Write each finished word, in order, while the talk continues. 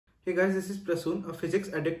Hey guys, this is Prasoon, a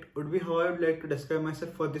physics addict would be how I would like to describe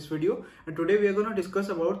myself for this video. And today we are going to discuss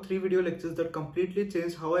about 3 video lectures that completely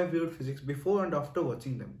changed how I viewed physics before and after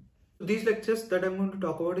watching them. These lectures that I'm going to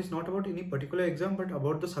talk about is not about any particular exam but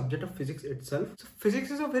about the subject of physics itself. So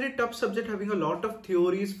physics is a very tough subject having a lot of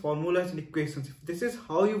theories, formulas and equations. If this is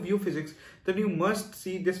how you view physics, then you must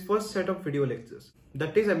see this first set of video lectures.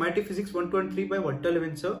 That is MIT Physics 1, 2 and 3 by Walter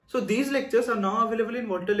Levin sir. So these lectures are now available in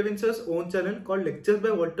Walter Levin sir's own channel called Lectures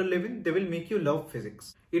by Walter Levin. They will make you love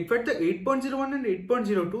physics. In fact, the 8.01 and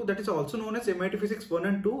 8.02, that is also known as MIT Physics 1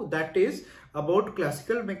 and 2, that is about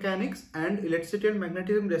classical mechanics and electricity and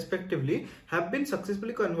magnetism respectively, have been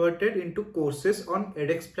successfully converted into courses on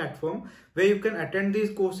edX platform, where you can attend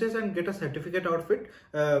these courses and get a certificate out of it,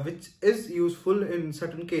 which is useful in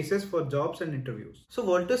certain cases for jobs and interviews. So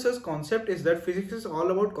Walter sir's concept is that physics is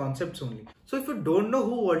all about concepts only. So if you don't know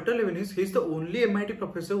who Walter Levin is, he is the only MIT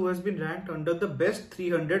professor who has been ranked under the best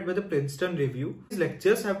 300 by the Princeton Review. His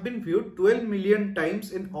lectures have been viewed 12 million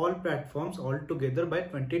times in all platforms altogether by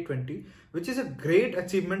 2020, which is a great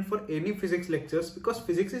achievement for any physics lectures because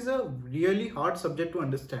physics is a really hard subject to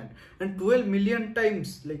understand, and 12 million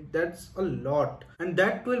times, like that's a lot. And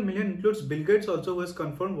that 12 million includes Bill Gates also, who has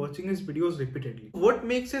confirmed watching his videos repeatedly. What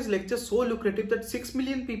makes his lectures so lucrative that 6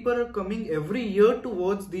 million people are coming every year to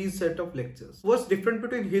watch these set of lectures. What's different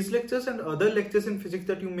between his lectures and other lectures in physics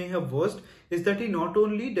that you may have watched is that he not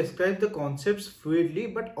only describes the concepts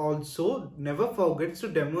fluidly but also never forgets to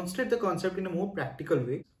demonstrate the concept in a more practical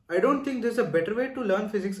way. I don't think there's a better way to learn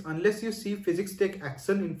physics unless you see physics take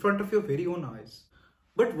action in front of your very own eyes.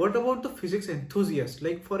 But what about the physics enthusiast?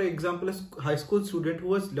 Like for example, a high school student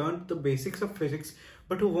who has learned the basics of physics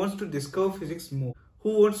but who wants to discover physics more,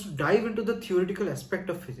 who wants to dive into the theoretical aspect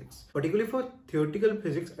of physics. Particularly for theoretical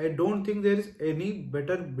physics, I don't think there is any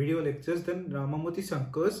better video lectures than Ramamurthy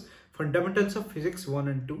Shankar's Fundamentals of Physics 1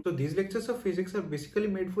 and 2. So these lectures of physics are basically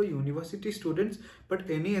made for university students, but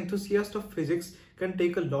any enthusiast of physics can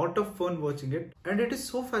take a lot of fun watching it. And it is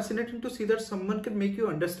so fascinating to see that someone can make you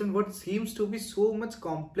understand what seems to be so much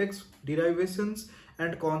complex derivations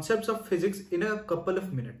and concepts of physics in a couple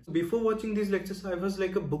of minutes. Before watching these lectures, I was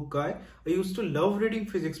like a book guy. I used to love reading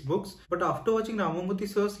physics books, but after watching Ramamurthy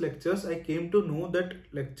sir's lectures, I came to know that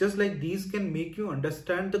lectures like these can make you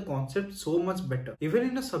understand the concept so much better, even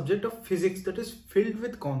in a subject of physics that is filled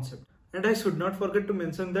with concepts. And I should not forget to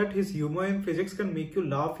mention that his humor in physics can make you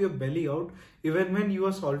laugh your belly out even when you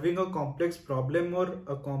are solving a complex problem or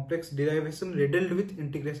a complex derivation riddled with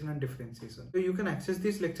integration and differentiation. So you can access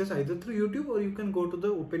these lectures either through YouTube or you can go to the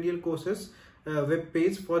OpenEL courses web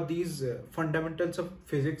page for these fundamentals of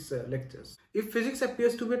physics lectures. If physics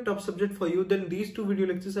appears to be a top subject for you, then these 2 video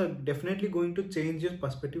lectures are definitely going to change your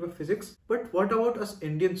perspective of physics. But what about us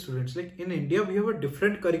Indian students? Like in India, we have a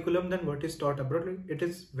different curriculum than what is taught abroad. Like, it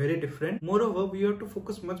is very different. Moreover, we have to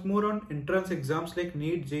focus much more on entrance exams like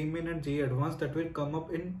NEET, JEE Main and JEE Advanced that will come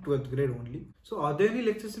up in 12th grade only. So are there any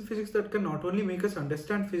lectures in physics that can not only make us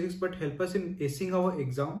understand physics but help us in acing our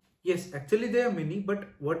exam? Yes, actually there are many, but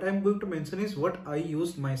what I'm going to mention is what I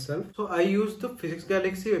used myself. So I used the Physics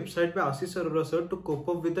Galaxy website by Ashish Arora sir to cope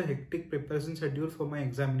up with the hectic preparation schedule for my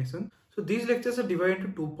examination. So these lectures are divided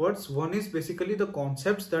into 2 parts. One is basically the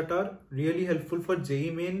concepts that are really helpful for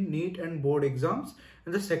JEE Main, NEET and board exams.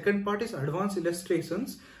 And the second part is advanced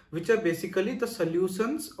illustrations, which are basically the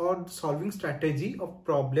solutions or solving strategy of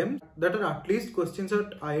problems that are at least questions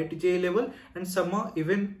at IIT JEE level and some are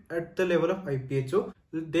even at the level of IPHO.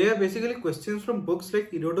 They are basically questions from books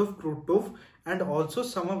like Irodov, Krutov, and also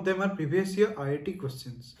some of them are previous year IIT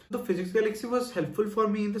questions. The Physics Galaxy was helpful for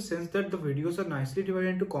me in the sense that the videos are nicely divided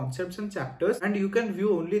into concepts and chapters, and you can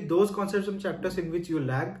view only those concepts and chapters in which you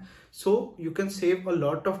lag, so you can save a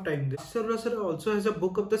lot of time. Sir also has a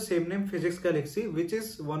book of the same name, Physics Galaxy, which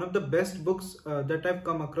is one of the best books that I've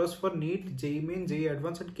come across for NEET, JEE Main, JEE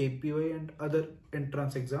Advanced and KVPY and other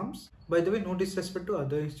entrance exams. By the way, no disrespect to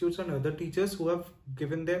other institutes and other teachers who have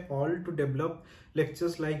given their all to develop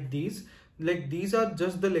lectures like these. Like these are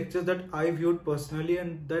just the lectures that I viewed personally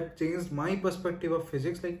and that changed my perspective of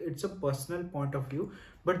physics. Like it's a personal point of view,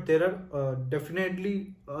 but there are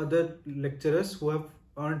definitely other lecturers who have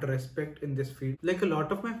earned respect in this field. Like a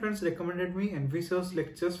lot of my friends recommended me NV sir's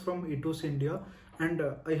lectures from ETOS India, and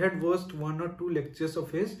I had watched 1 or 2 lectures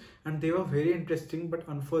of his and they were very interesting, but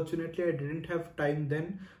unfortunately I didn't have time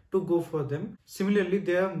then to go for them. Similarly,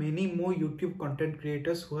 there are many more YouTube content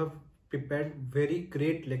creators who have prepared very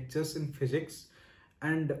great lectures in physics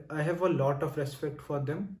and I have a lot of respect for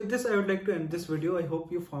them. With this, I would like to end this video. I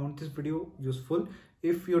hope you found this video useful.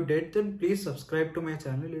 If you did, then please subscribe to my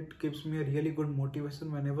channel. It gives me a really good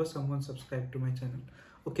motivation whenever someone subscribes to my channel.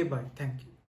 Okay, bye. Thank you.